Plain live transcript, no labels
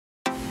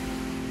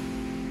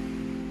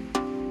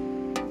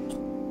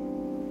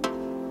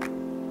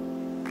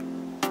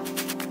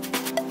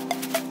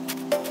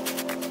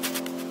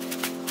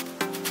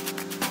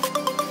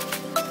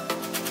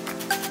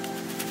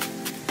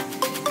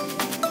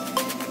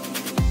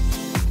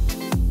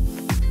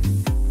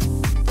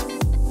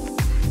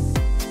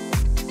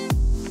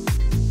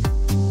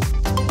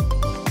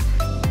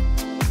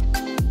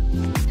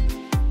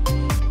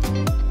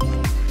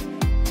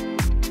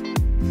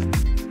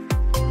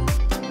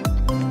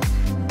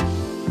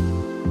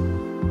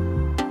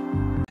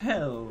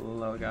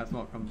guys,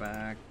 welcome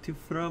back to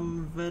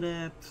From the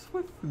Depths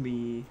with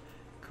me,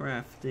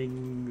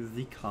 crafting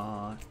the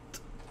cart.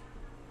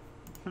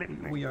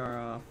 We are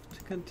off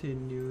to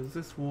continue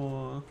this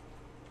war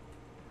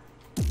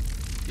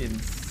in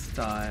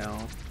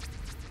style.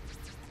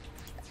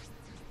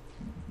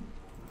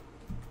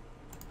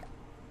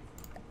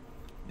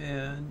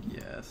 And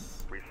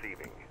yes,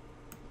 Receiving.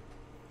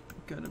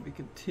 gonna be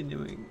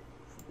continuing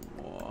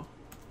war.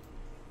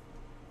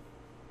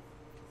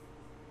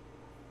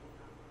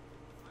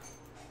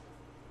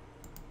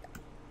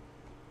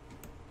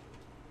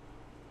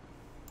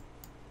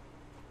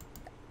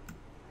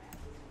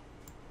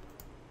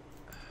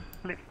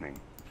 Listening.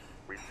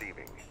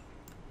 Receiving.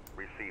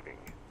 Receiving.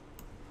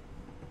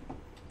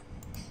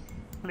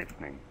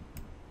 Listening.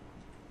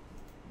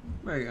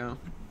 There you go.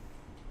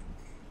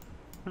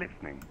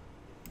 Listening.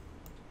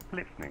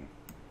 Listening.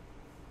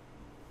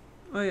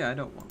 Oh yeah, I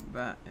don't want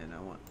that in,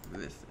 I want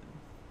this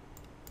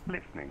in.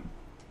 Listening.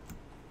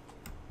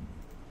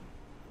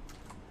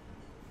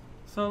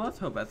 So let's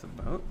hope that's a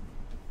boat.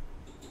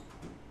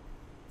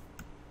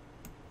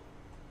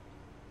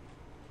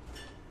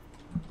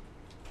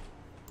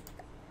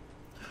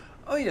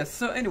 Oh yes,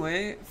 so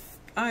anyway,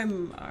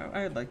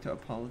 I'd like to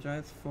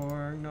apologize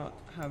for not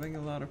having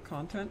a lot of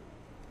content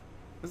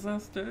this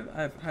last day.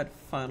 I've had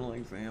final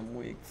exam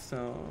week,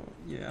 so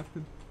yeah, I've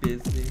been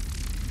busy.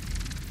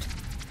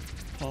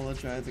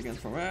 Apologize again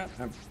for that.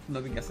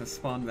 Let me guess, I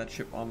spawned that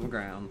ship on the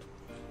ground.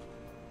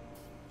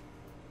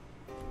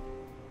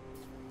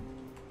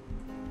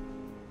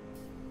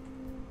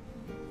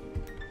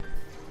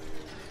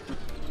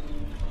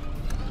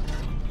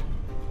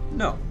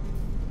 No.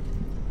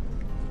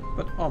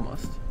 But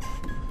almost.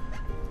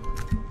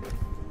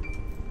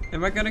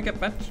 Am I gonna get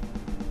back?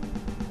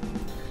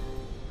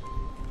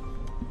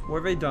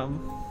 Were they dumb?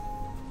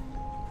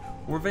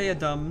 Were they a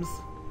dumbs?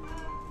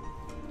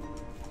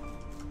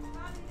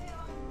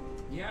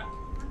 Yeah.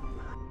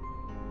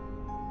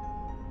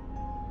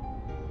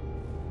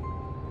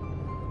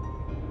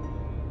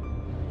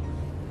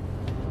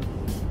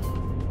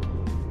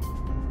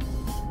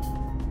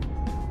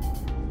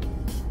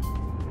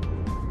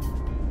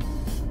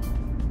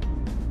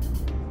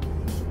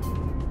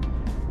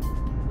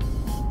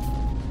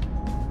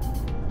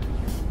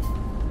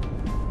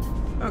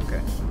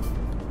 Okay.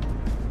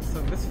 So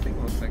this thing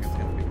looks like it's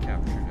gonna be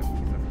captured a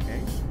piece of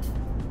cake.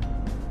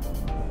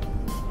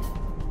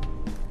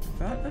 Is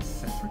that a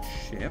separate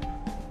ship? Or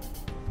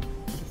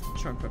just a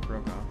chunk that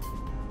broke off?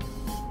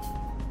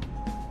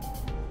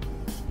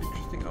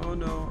 Interesting. Oh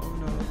no, oh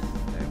no.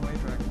 Stay away,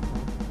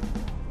 Dragonfall.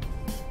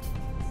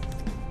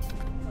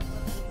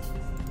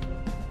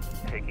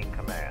 Taking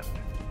command.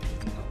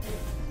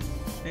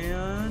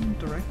 And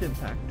direct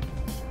impact.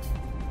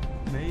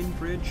 Main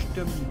bridge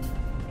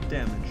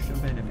damage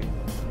of enemy.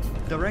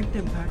 Direct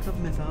impact of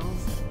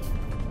missiles.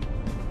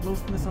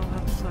 Most missiles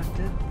have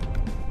deflected.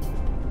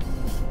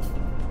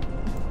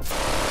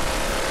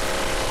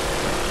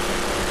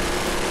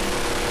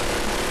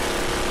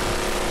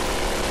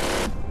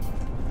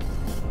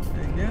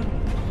 Again.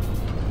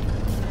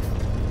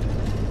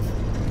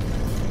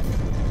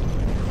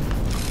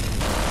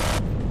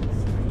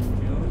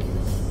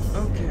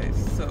 Okay,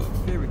 so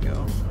here we go.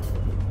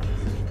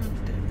 God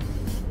damn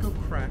it. Go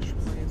crash,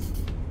 please.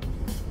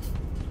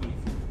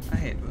 I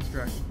hate those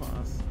Dragon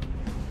Claws.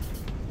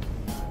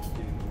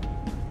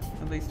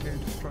 At least they're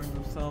destroying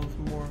themselves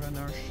more than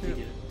our ship.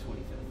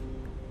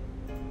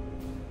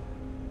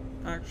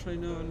 Actually,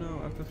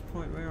 no, at this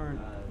point we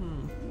aren't.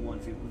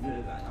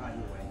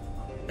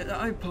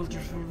 I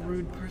apologize for a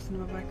rude person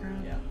in the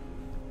background. Yeah.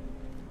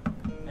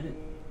 Edit.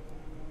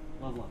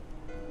 Level up.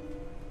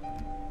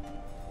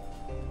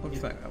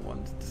 Looks like that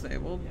one's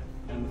disabled.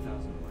 Yeah. And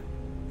 1,000 away.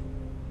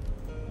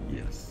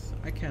 Yes,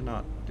 I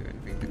cannot do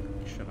anything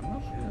to shut him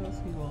up because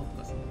he won't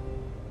listen.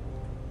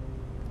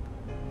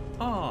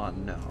 Oh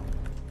no.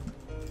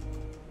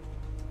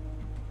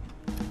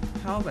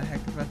 How the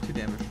heck is that 2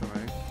 damage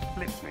already?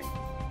 Listening.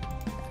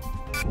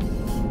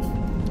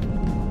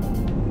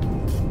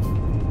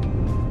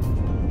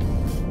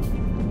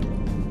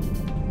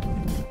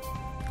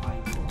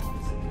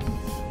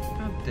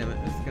 God damn it,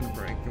 this is gonna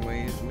break the way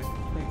it's with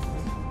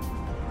places.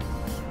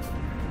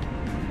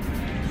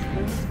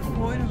 What's the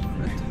point of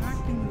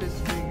attacking this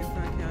thing if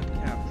I can't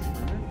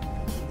capture it?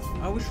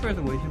 I wish there was a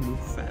way to move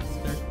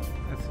faster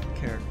as a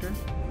character.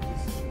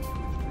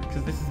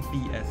 Because this is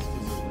BS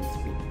for movement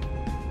speed.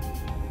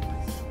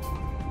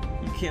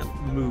 You can't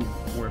move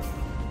worth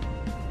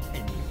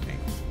anything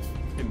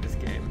in this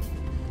game.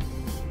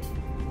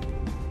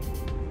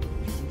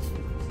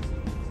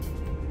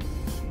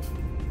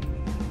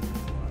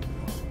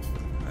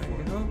 I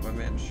hope I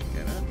managed to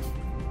get it.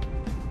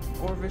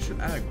 Or they should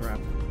add a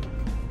grapple hook,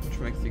 which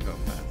makes you go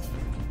faster.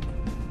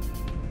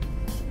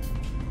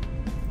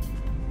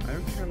 I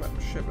don't care about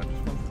the ship, I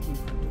just want the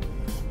blueprint.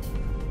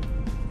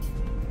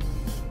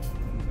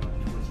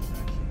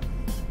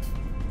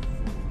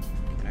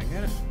 Can I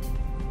get it?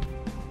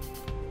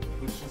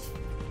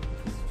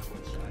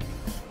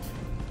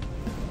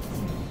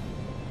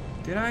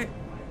 Did I?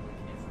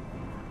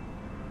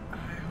 I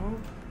hope.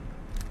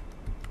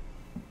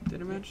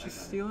 Did I manage I to got it.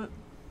 steal it?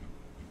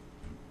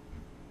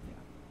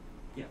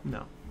 Yeah. No.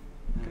 Uh,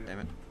 God damn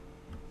it.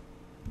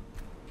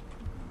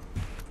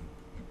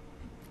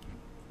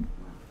 Wow.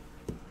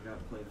 I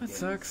gotta play the That games,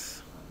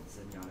 sucks.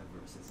 Zenyatta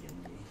versus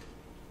Genji.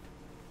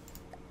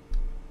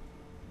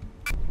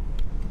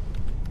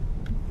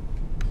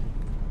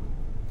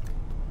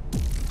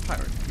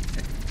 Pirate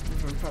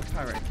campaign.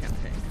 Pirate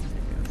campaign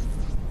continues.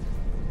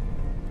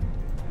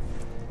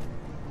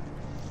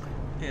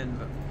 And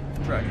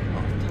dragging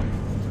on top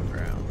of the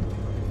ground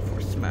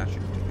for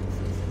smashing to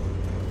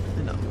pieces.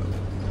 Enough of it.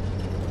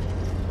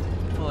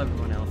 While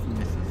everyone else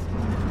misses.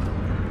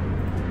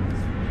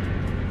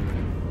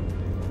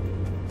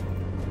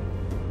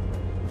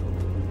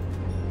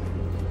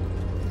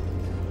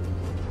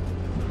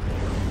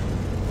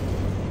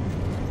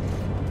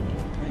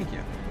 Thank you.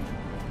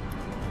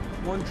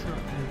 One shot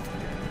is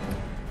dead.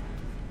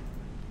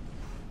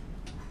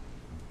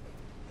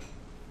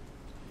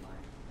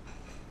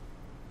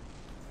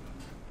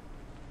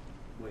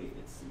 Wait,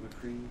 it's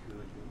McCree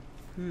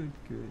who Good,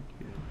 good,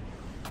 good.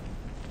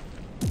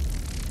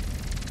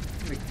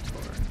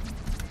 Victor.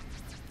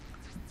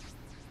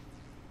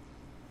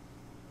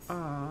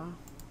 Ah.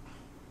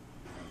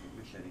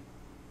 Machete.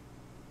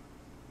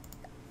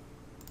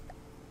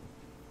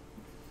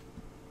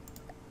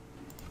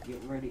 Get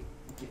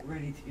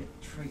ready to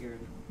get triggered.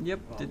 Yep,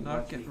 Well, did not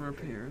watch get me.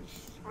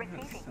 repairs.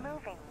 Receiving.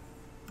 Moving.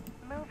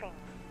 Moving.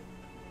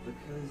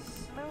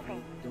 Because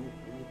Moving. I don't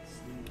like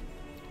sleep.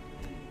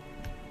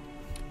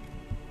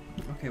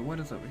 Okay, what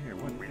is over here?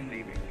 What?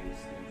 Receiving.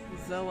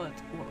 Zealot.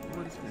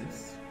 What is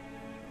this?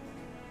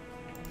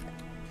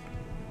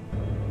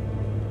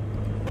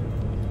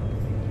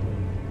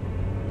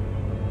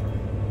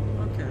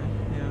 Okay,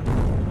 yeah.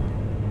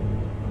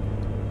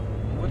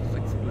 What is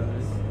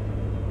exploded?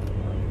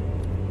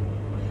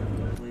 I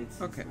haven't played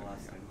since Okay. the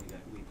last time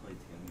we played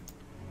together.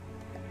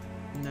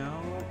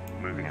 Now.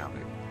 Moving where's out.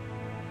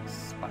 the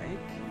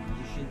Spike?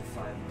 You should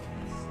 5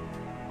 this.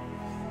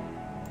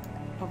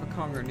 Papa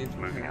Conger needs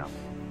Moving repairs. out.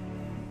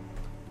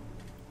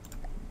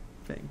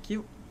 Thank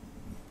you.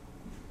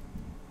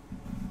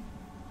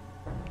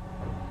 I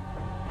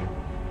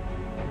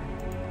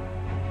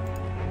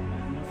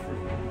have enough for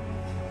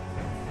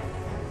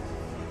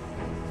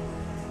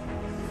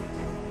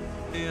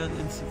And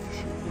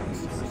insufficient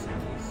resources.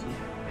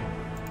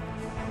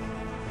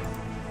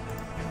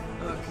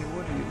 Okay,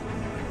 what do you look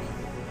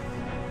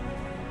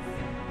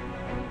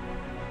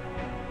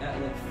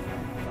at like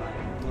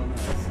 5. Well, no,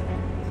 that's 7.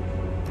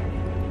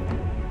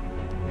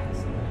 That's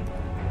not that bad.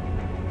 like?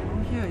 Oh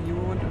yeah,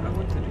 I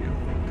wanted you,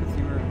 because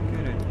you were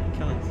good at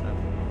killing stuff.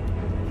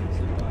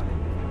 So why?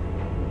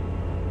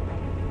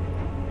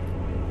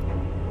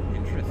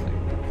 Interesting.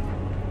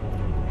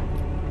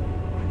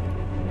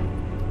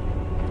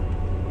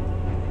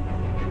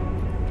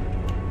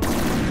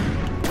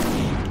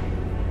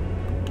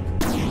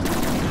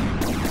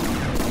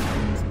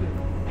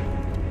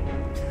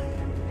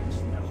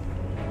 No.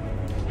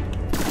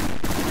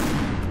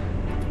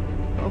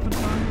 Open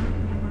fire?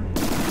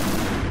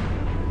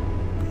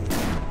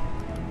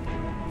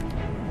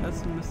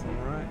 That's a missile,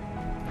 right?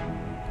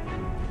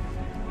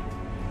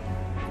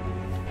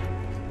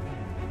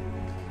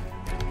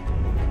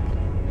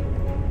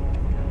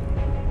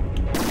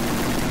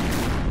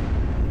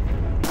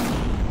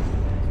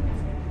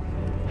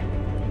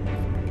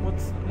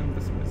 What's in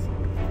this missile?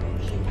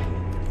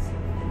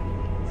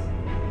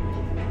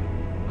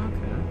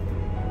 Okay.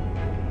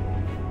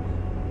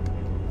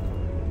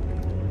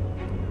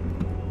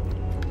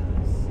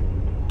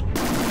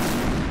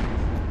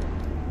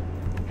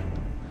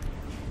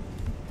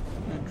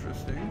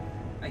 Interesting.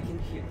 I can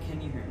hear.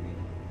 Can you hear me?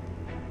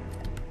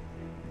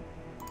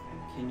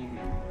 Can you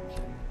hear me?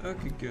 Shay?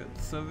 Okay, good.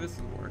 So this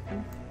is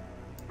working.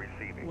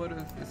 Receiving. What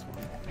is this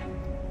one?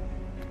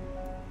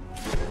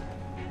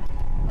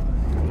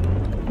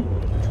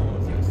 Which one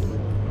is this?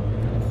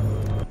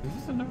 Is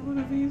this another one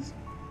of these?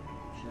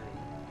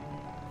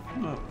 Shay?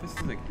 No, this is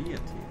a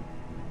guillotine.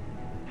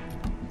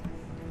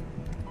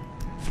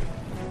 Shay?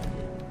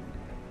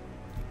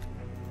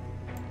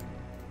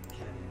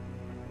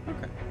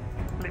 Okay.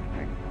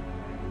 Listening.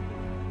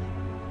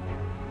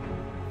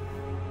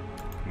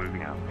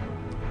 Moving out.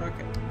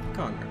 Okay.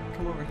 Conger,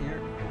 come over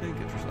here and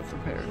get yourself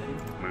prepared.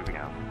 Shay? Moving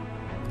out.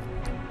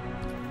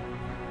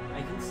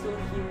 I can still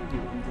hear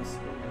you in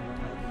Discord. I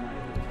cannot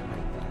hear my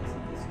guys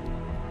in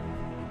Discord.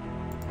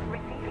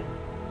 Receiving.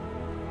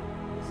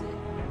 Is it?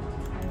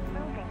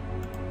 Moving.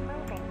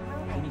 Moving.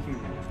 Can you hear me?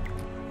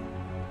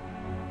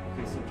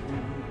 Okay, so can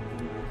you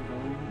make it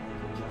volume?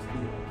 Like adjust the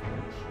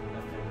which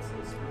affects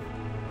Discord.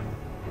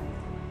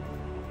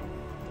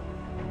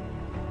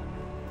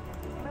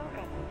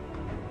 Moving.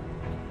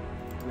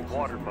 Which is-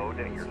 Water mode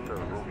at your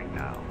server. Moving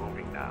now.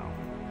 Moving now.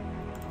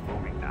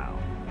 Moving now.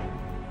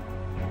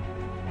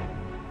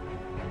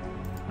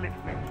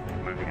 Listening.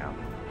 Moving out.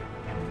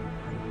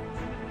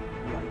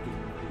 Yeah, I can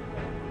hear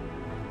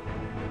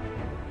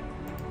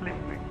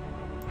Listening.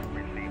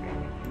 Receiving.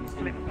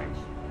 Listening.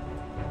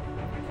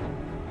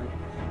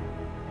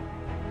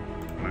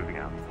 Moving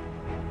out.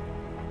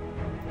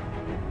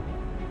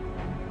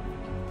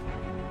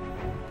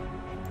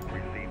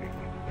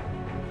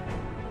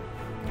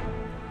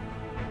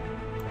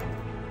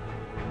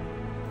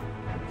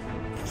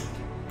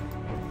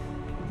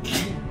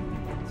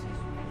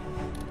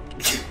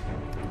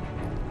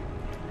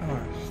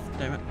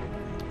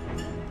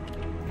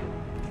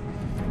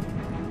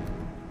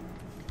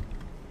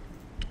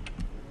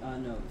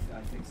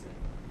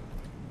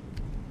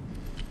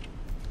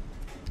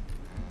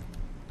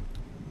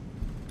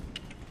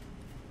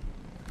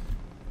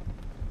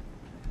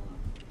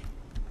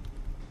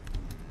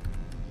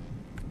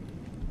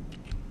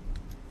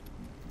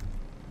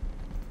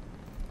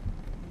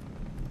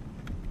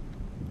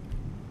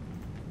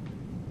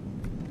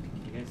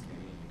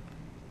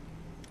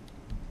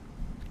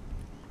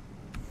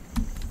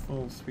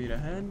 Full speed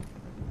ahead.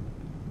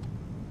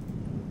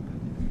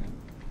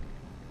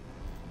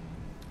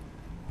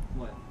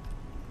 What?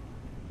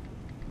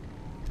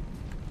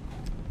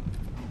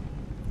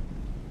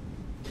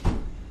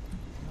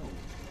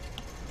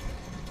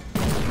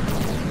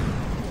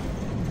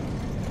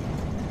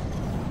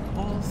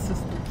 All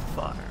systems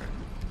fired.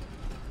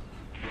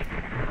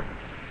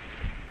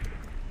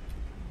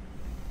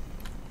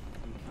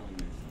 I'm killing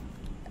myself.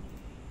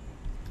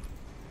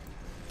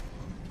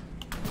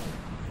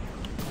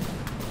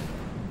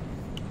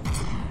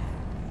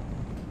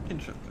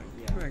 Interesting.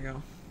 Yeah. There we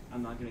go.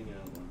 I'm not gonna get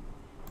out one.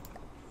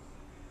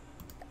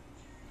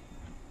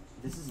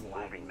 This is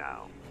lagging Moving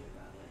now. really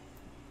badly.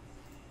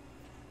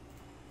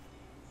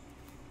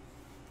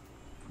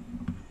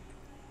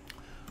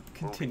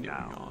 Continuing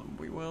now. on,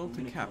 we will I'm to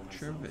gonna kill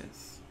capture myself.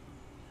 this.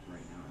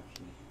 Right now,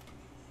 actually.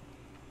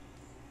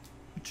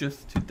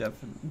 Just to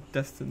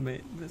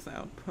decimate this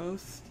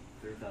outpost.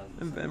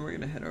 3,000. And then we're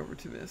gonna head over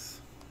to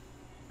this.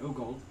 Oh,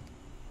 gold.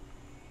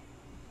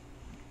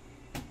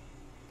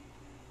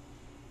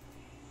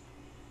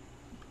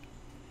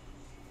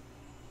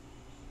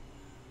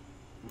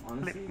 I'm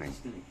honestly Listening.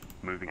 just gonna.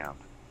 Moving out.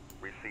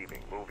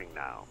 Receiving. Moving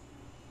now.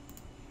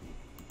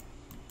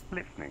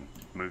 Listening.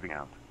 Moving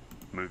out.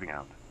 Moving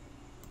out.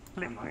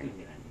 I'm not gonna Listening.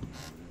 get anything out of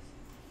this.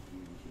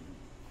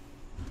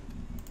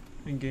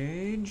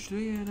 Engage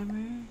the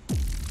enemy.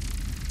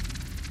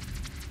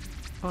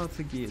 Oh, it's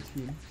a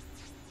guillotine.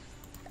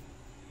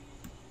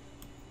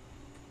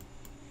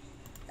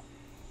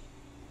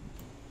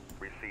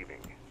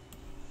 Receiving.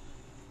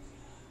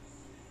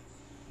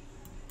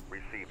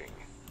 Receiving.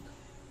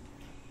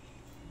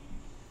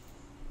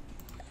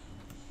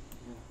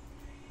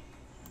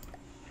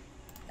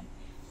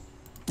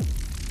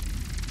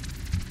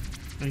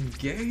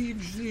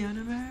 Engage the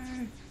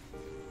enemy.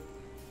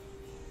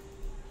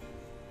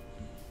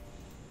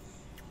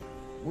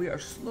 We are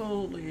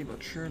slowly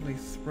but surely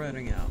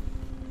spreading out.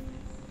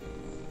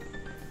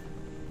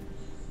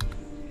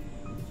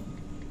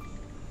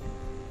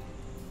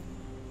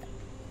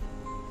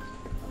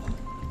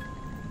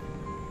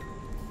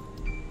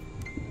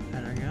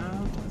 Heading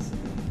out.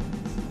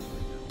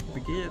 The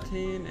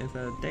guillotine is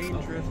a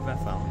dangerous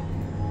vessel.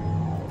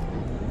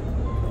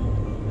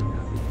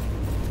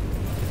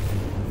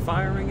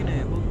 Firing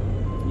enabled.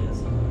 Yes.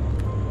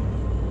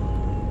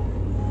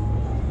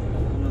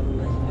 Another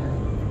legendary.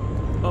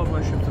 Oh,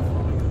 my ships are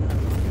falling.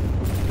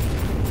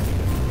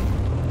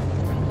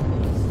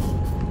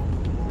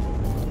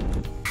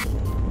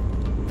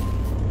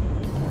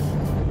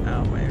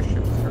 Ow, my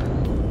airship is hurt.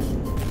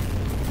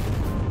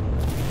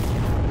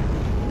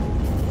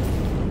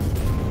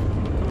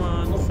 Come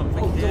on,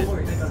 something don't hit.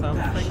 worry, I got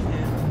Something bashed.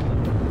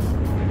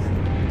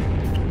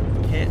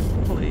 hit. Hit,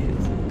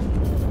 please.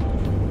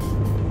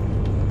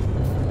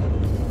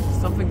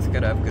 Something's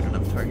gotta have good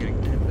enough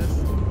targeting to hit this.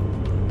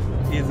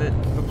 Is it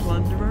the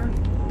Plunderer?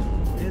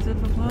 Is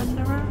it the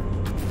Plunderer?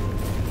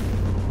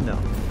 No.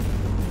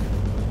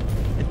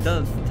 It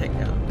does take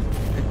out.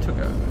 It took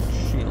out a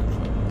shield.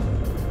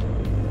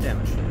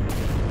 Damage.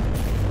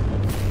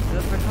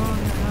 Does the Kong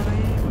have a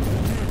aim to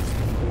hit?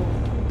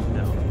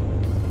 No.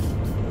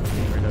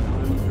 Gamer doesn't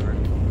do it.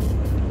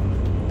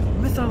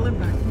 Missile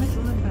impact!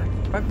 Missile impact!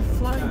 By the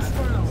flying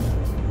squirrel!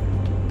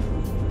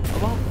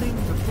 Of all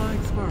things, the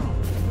flying squirrel.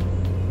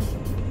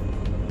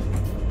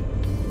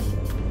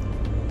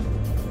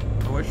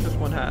 I wish this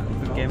one had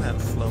the game had a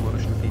slow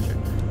motion feature.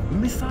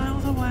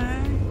 Missiles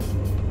away!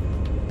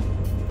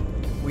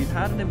 We've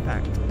had an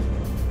impact.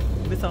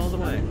 Missiles I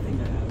away. didn't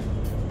think I had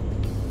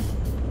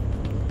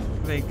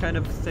it. They kind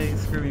of say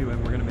screw you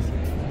and we're gonna miss you.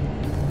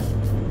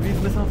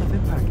 These missiles have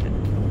impacted.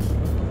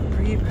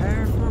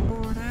 Prepare for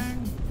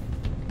boarding.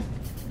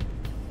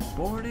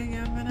 Boarding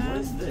imminent. What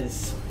is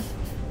this?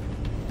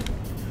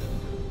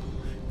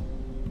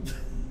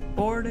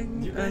 Boarding.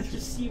 Do you guys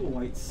just see a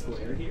white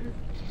square here?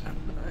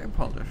 I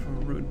apologize for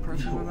a rude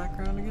person in the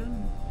background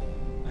again.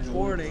 I don't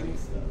Boarding like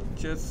stuff.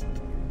 just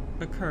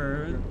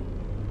occurred.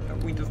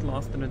 We just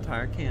lost an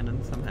entire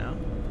cannon somehow.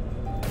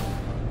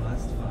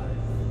 Last 5.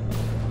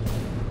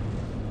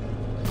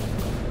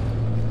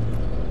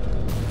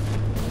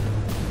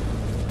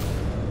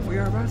 We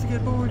are about to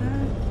get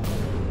boarded.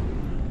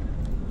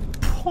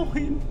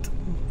 Point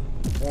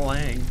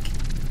blank.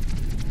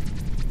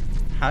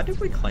 How did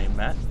we claim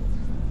that?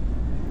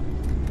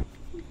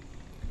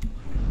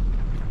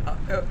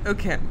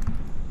 Okay,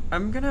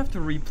 I'm gonna have to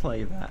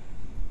replay that.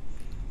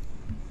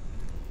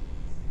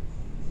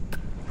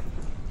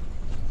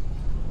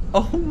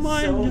 Oh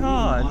my So,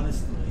 god!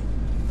 honestly.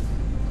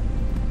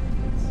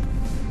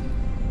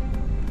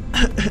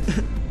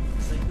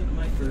 It's like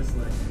my first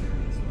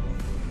legendary as well.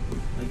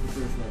 Like the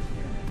first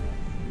legendary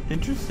I got.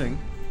 Interesting.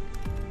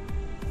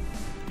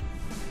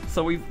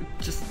 So we've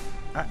just...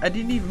 I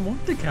didn't even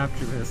want to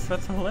capture this.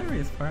 That's the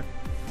hilarious part.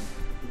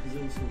 Because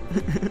it was so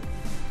loud.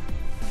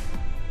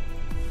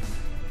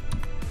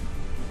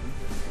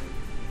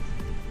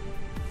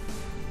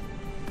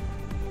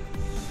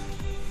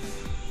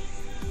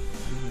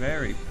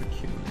 Very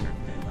peculiar.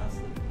 Okay, last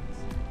legendary.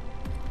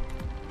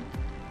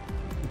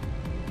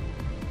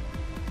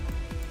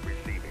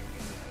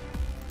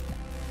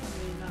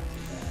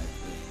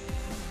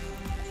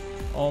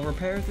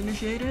 Repairs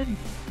initiated.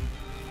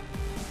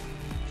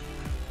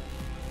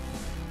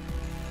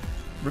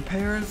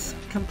 Repairs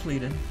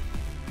completed.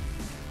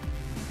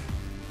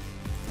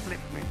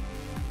 Listening.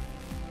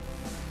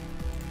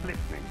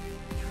 Listening.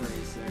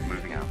 Tracer.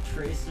 Moving out.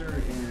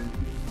 Tracer and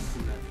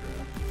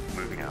Symmetra.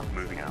 Moving out.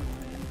 Moving out.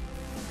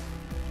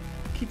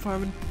 Keep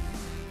farming.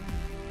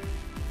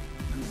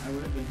 I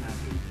would have been happy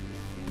if you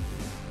came to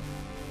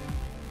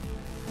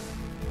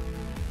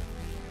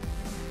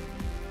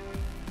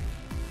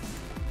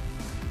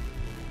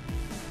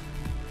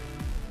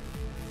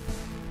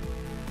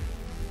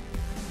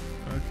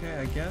Okay,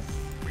 I guess.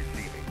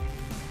 Receiving.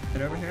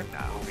 Head over here. Moving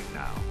now. Moving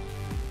now.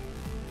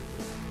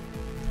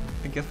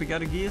 I guess we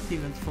got a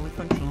guillotine that's fully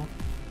functional.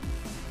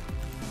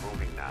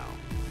 Moving now.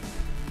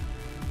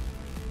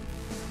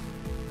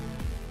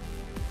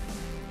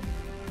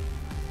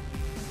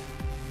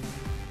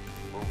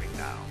 Moving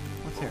now.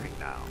 What's here? Moving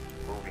now.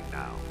 Moving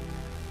now.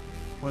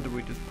 What did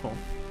we just pull?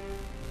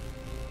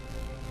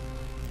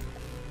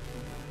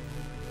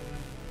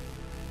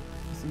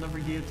 There's another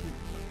guillotine.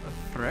 A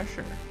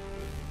thresher.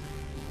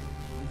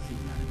 Let's see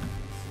that.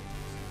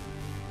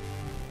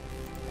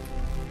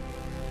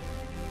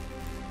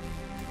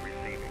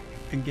 Receiving.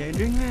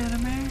 Engaging the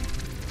enemy.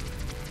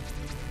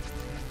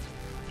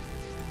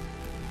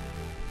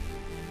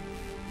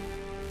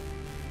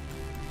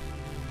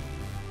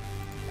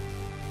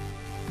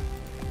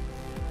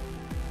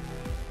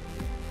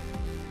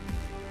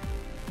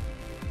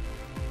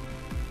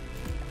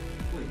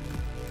 Wait.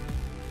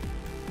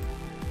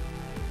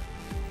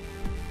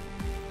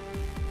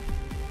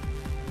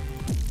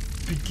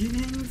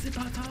 Beginning the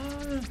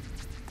battle.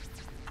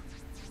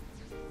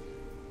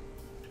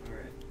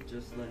 Alright,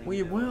 just letting We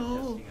you know,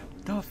 will testing out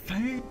the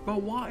defeat the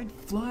white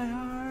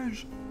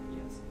flares.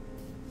 Yes.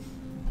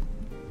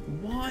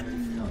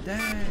 One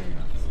day.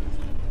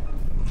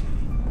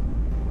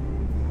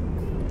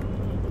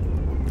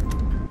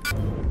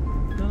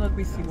 Now let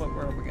me see what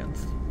we're up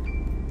against.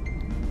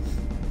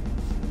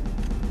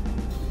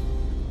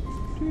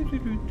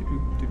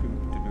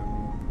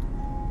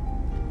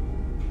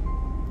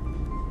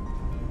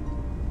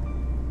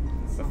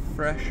 The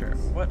fresher.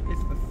 What is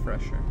the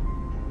fresher?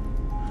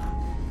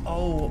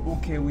 Oh,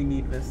 okay, we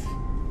need this.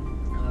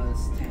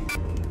 It's tank.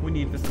 We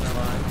need this in our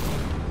lives.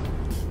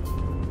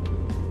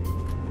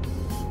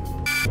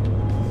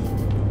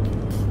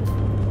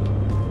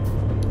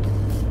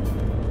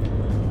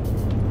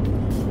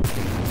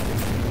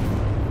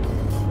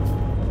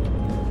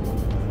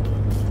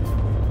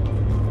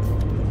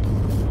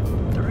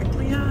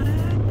 Directly on it.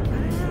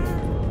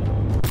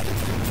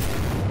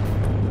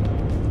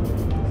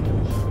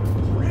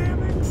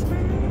 Ramming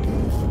speed.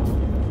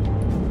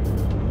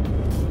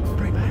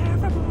 Prepare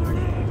for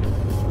boarding.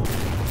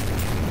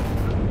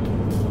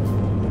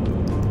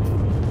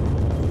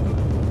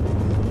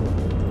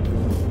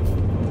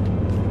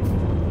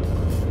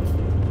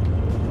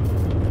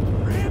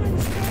 Ramming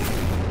speed.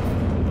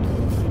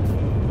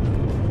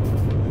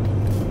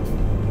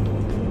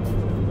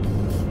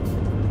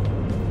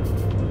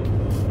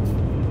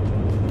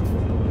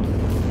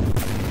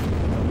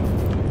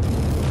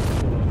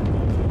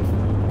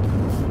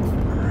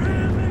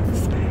 Ramming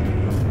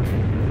speed.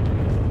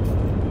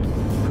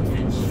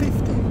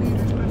 50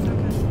 meters per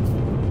second.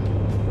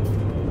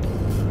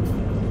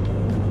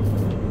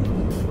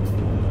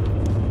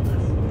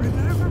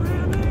 Prepare for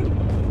ramming.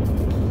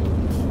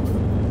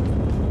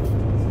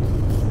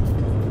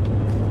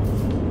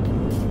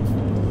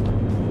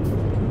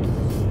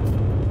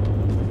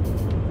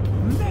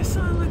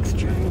 Missile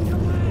exchange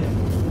away.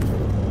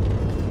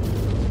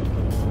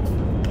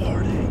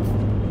 Boarding.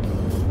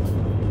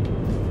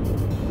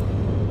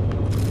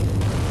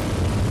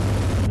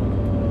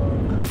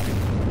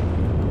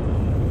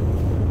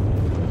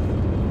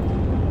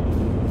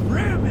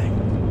 Ramming.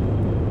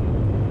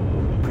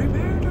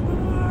 Prepare to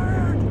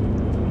board.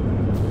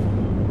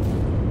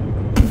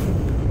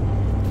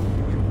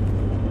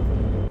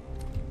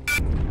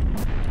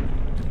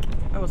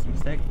 That was a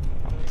mistake.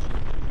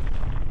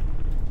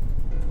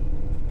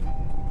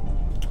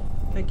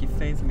 Thank you,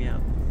 phase me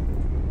out.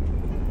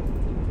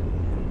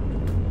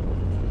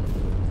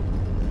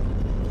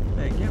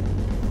 Thank you.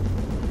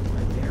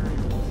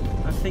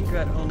 I think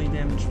that only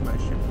damaged my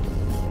ship.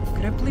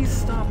 Could I please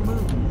stop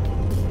moving?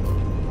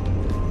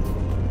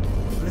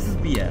 This is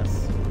BS.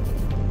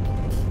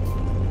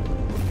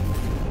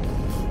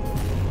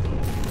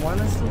 Why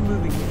am I still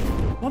moving?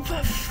 What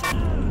the fuck?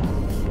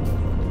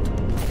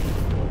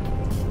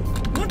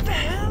 What the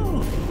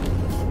hell?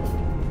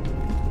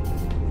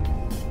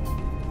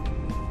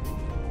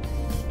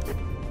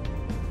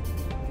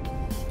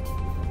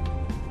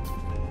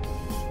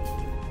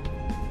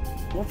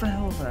 What the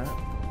hell is that?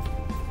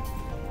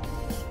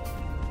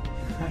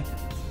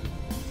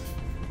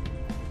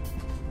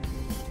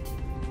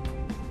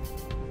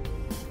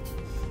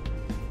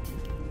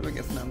 So I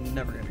guess I'm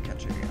never gonna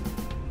catch it again.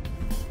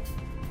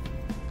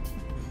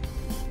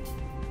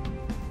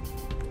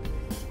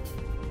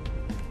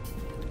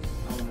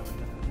 Oh, no, no.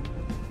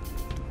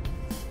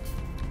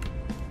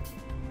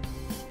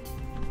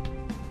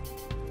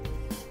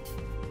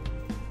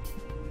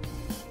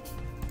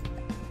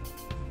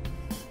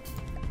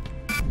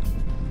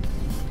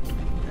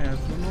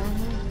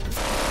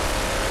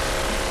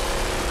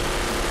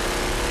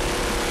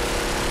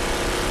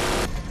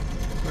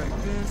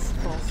 this,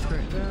 fall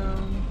straight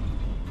down.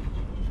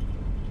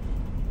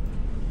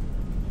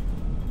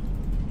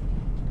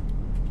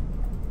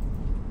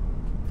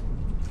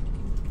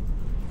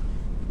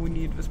 We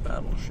need this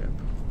battleship.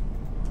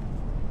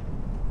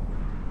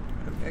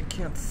 I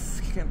can't.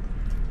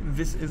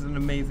 This is an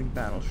amazing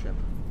battleship.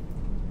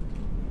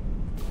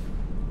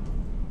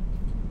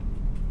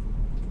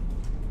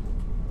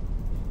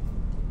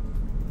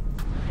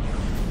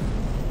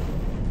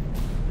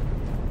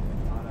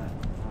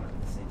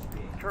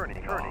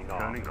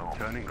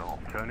 Turning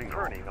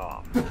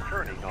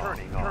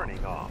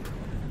off.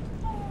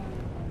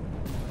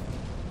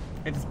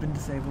 It has been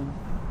disabled.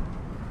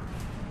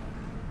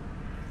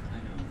 I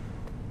know.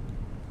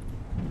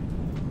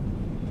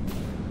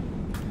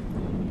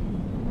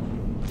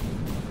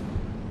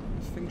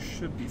 This thing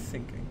should be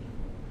sinking.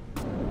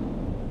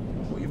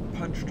 We've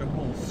punched a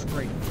hole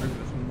straight through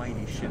this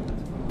mighty ship.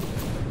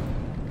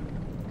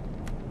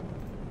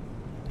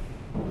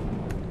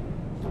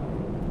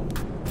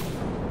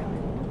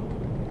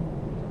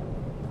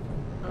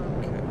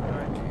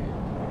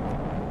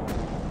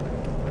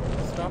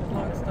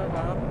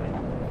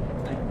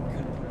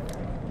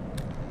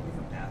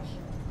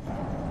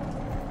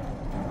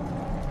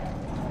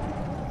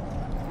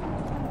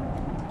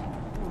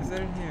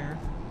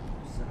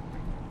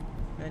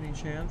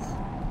 Chance.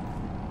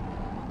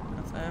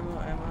 That's ammo.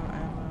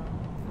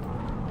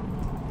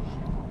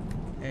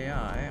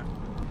 AI.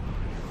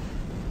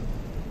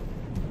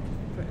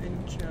 But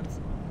any chance?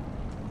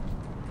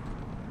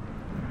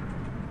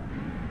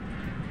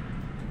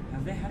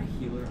 Have they had a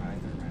healer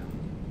either round?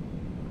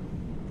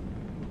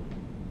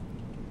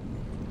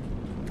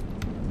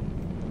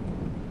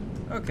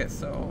 Okay,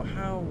 so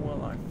how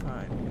will I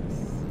find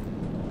this?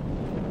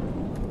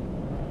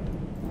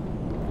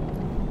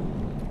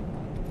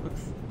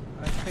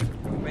 I think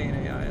the main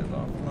AI is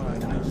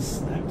offline. I just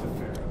snapped a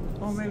Pharaoh.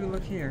 Oh, maybe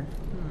look here.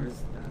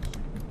 Where's that?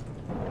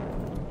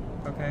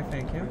 Okay,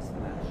 thank you. Where's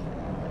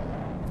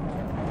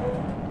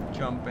that?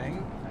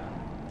 Jumping.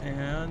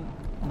 And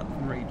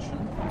not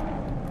reaching.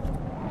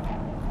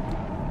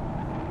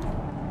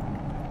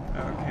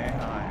 Okay,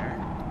 higher.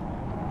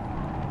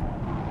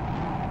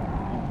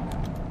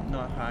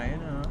 Not high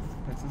enough.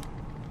 This is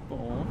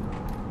bull.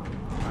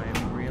 I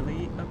am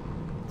really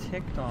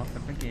ticked off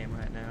at the game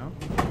right now.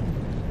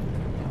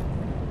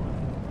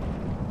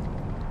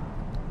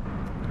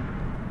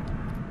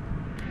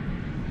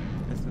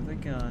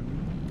 Gun.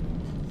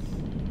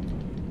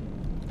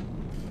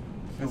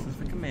 This is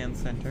the command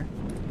center.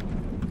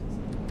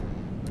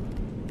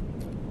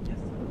 Yes.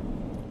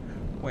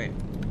 Wait.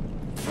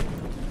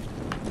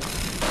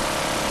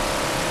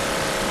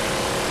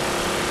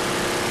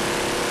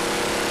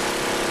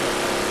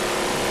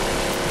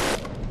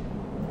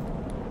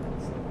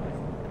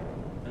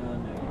 No,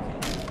 you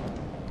can't.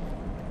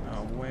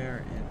 Oh, where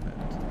is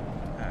it?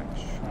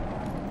 Actually.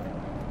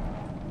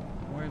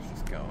 Where's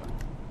this going?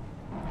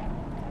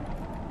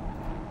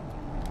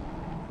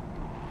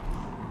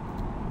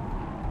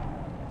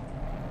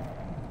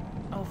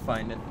 I'll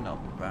find it and I'll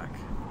be back.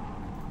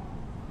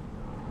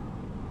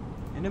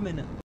 In a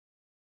minute.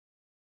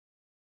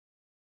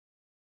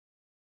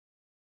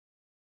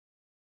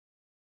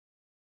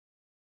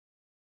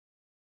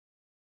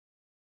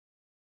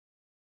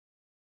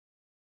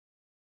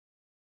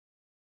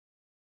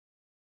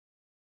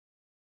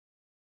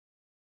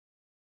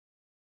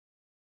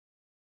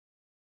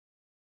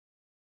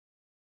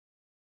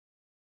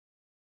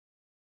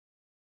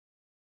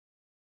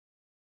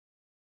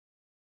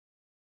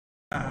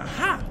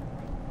 Aha!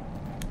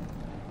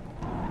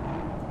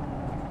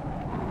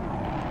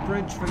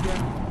 Bridge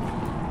again.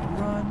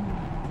 Run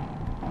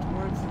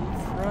towards the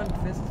front.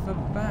 This is the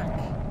back.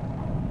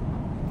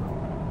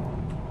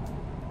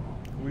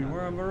 We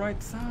were on the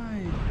right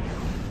side.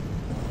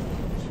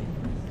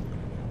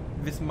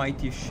 This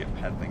mighty ship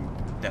has been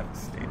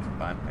devastated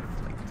by my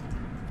fleet.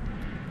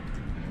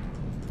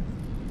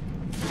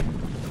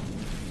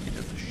 It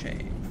is a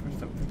shame for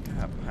something to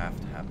have to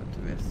happen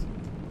to this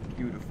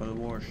beautiful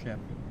warship.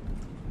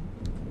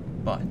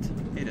 But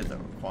it is a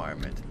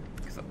requirement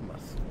because it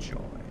must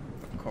join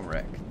the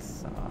correct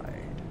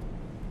side.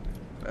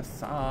 The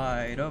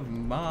side of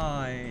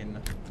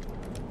mine.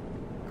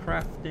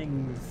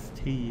 Crafting's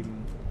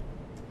team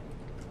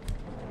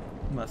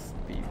must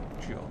be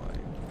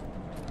joined.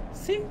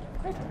 See?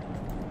 Right there.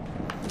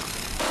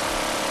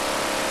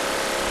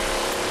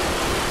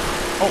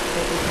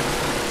 Okay.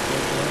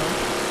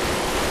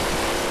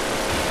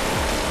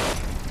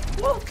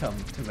 Welcome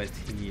to my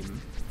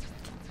team.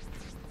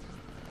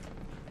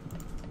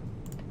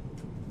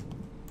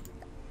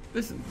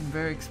 This isn't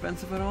very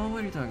expensive at all.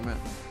 What are you talking about?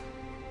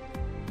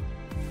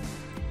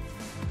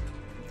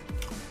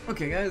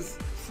 Okay, guys.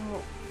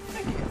 So,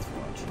 thank you guys for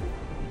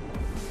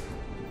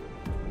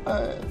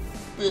watching.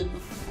 It's been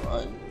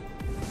fun.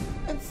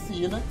 And see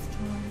you next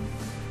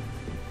time.